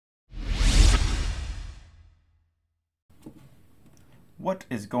What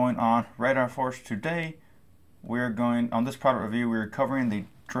is going on, Radar Force? Today we're going, on this product review, we're covering the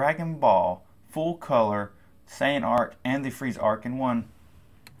Dragon Ball full color Saiyan arc and the Frieza arc in one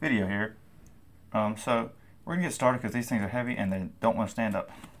video here. So we're gonna get started because these things are heavy and they don't want to stand up.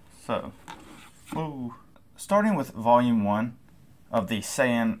 So, starting with volume 1 of the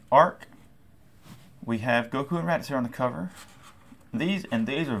Saiyan arc, we have Goku and Raditz here on the cover. These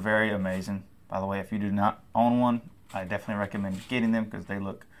are very amazing. By the way, if you do not own one, I definitely recommend getting them because they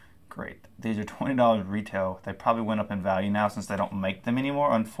look great. These are $20 retail. They probably went up in value now since they don't make them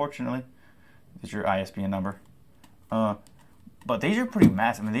anymore, unfortunately. This is your ISBN number. But these are pretty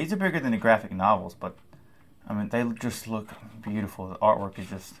massive. I mean, these are bigger than the graphic novels, but I mean, they just look beautiful. The artwork is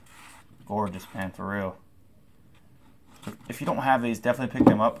just gorgeous, man, for real. If you don't have these, definitely pick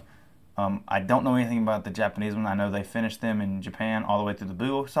them up. I don't know anything about the Japanese one. I know they finished them in Japan all the way through the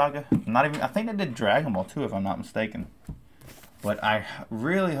Buu saga. I think they did Dragon Ball too, if I'm not mistaken. But I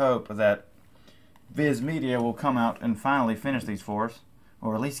really hope that Viz Media will come out and finally finish these for us,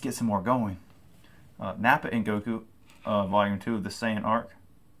 or at least get some more going. Nappa and Goku, Volume 2 of the Saiyan arc.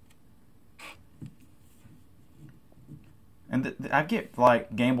 And I get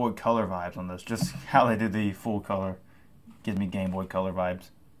like Game Boy Color vibes on this. Just how they did the full color gives me Game Boy Color vibes.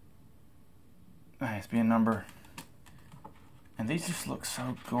 ISBN number. And these just look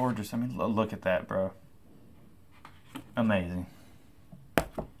so gorgeous. I mean, look at that, bro. Amazing.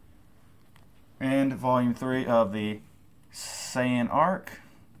 And volume 3 of the Saiyan arc.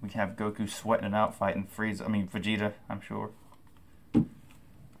 We have Goku sweating it out, fighting Vegeta, I'm sure.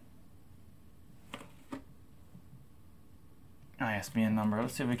 ISBN number.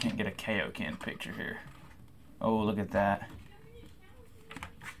 Let's see if we can't get a Kaioken picture here. Oh, look at that.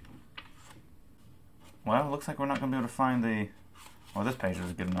 Well, it looks like we're not going to be able to find the... Well, this page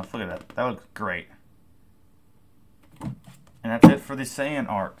is good enough. Look at that. That looks great. And that's it for the Saiyan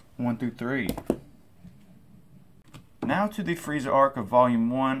arc, 1 through 3. Now to the Frieza arc of Volume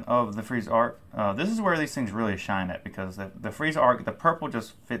 1 of the Frieza arc. This is where these things really shine at, because the Frieza arc, the purple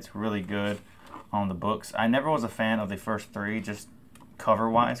just fits really good on the books. I never was a fan of the first 3, just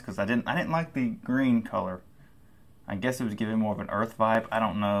cover-wise, because I didn't like the green color. I guess it was giving more of an Earth vibe. I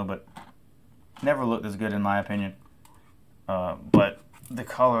don't know, but never looked as good in my opinion. But the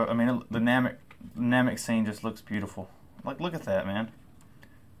color, I mean, the Namek scene just looks beautiful. Like, look at that, man.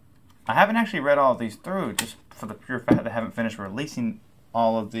 I haven't actually read all of these through, just for the pure fact that I haven't finished releasing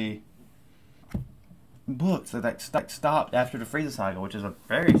all of the books that stopped after the Frieza saga, which is a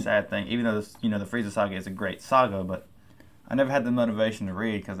very sad thing. Even though this, the Frieza saga is a great saga, but I never had the motivation to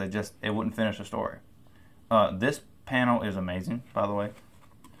read because it wouldn't finish the story. This panel is amazing, by the way.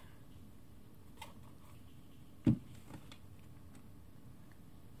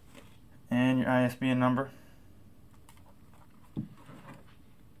 And your ISBN number.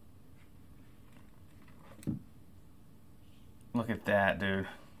 Look at that, dude.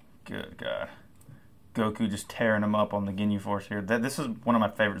 Good God. Goku just tearing him up on the Ginyu Force here. This is one of my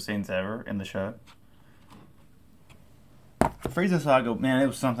favorite scenes ever in the show. Frieza Saga, man, it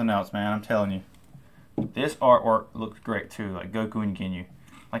was something else, man. I'm telling you. This artwork looks great too, like Goku and Ginyu.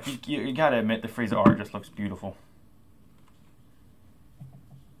 Like, you gotta admit, the Frieza art just looks beautiful.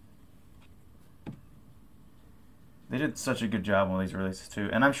 They did such a good job on these releases too.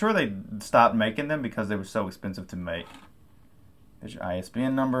 And I'm sure they stopped making them because they were so expensive to make. There's your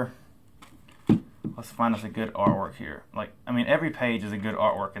ISBN number. Let's find us a good artwork here. Like, I mean, every page is a good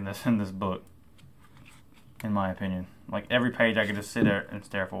artwork in this book, in my opinion. Like, every page I could just sit there and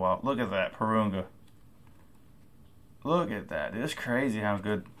stare for a while. Look at that, Purunga. Look at that. It's crazy how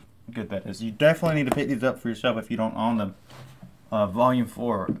good that is. You definitely need to pick these up for yourself if you don't own them. Volume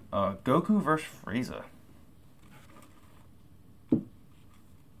 4, Goku vs. Frieza.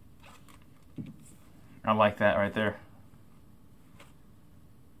 I like that right there.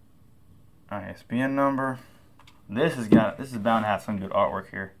 ISBN number. This is bound to have some good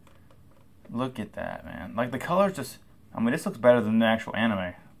artwork here. Look at that, man. Like, the colors just, I mean, this looks better than the actual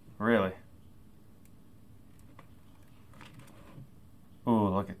anime. Really. Ooh,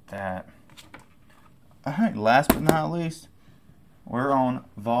 look at that. Alright, last but not least, we're on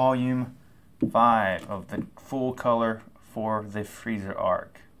Volume 5 of the full color for the Frieza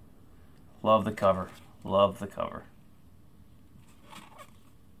arc. Love the cover. Love the cover.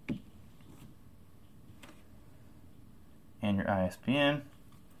 And your ISBN.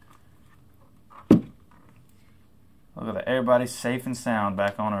 Look at that. Everybody's safe and sound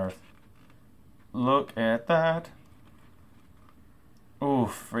back on Earth. Look at that.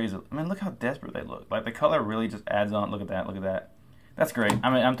 Oof, Frieza. I mean, look how desperate they look. Like, the color really just adds on. Look at that. Look at that. That's great. I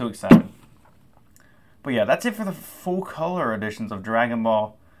mean, I'm too excited. But yeah, that's it for the full color editions of Dragon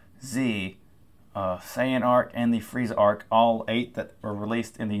Ball Z, Saiyan arc, and the Frieza arc, all 8 that were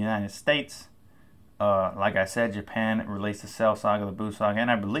released in the United States. Like I said, Japan released the Cell Saga, the Buu Saga,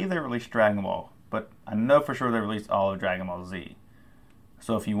 and I believe they released Dragon Ball. But I know for sure they released all of Dragon Ball Z.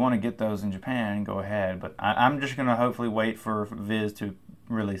 So if you want to get those in Japan, go ahead. But I'm just going to hopefully wait for Viz to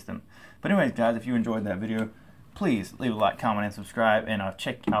release them. But anyways, guys, if you enjoyed that video, please leave a like, comment, and subscribe. And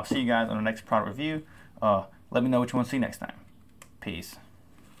I'll see you guys on the next product review. Let me know what you want to see next time. Peace.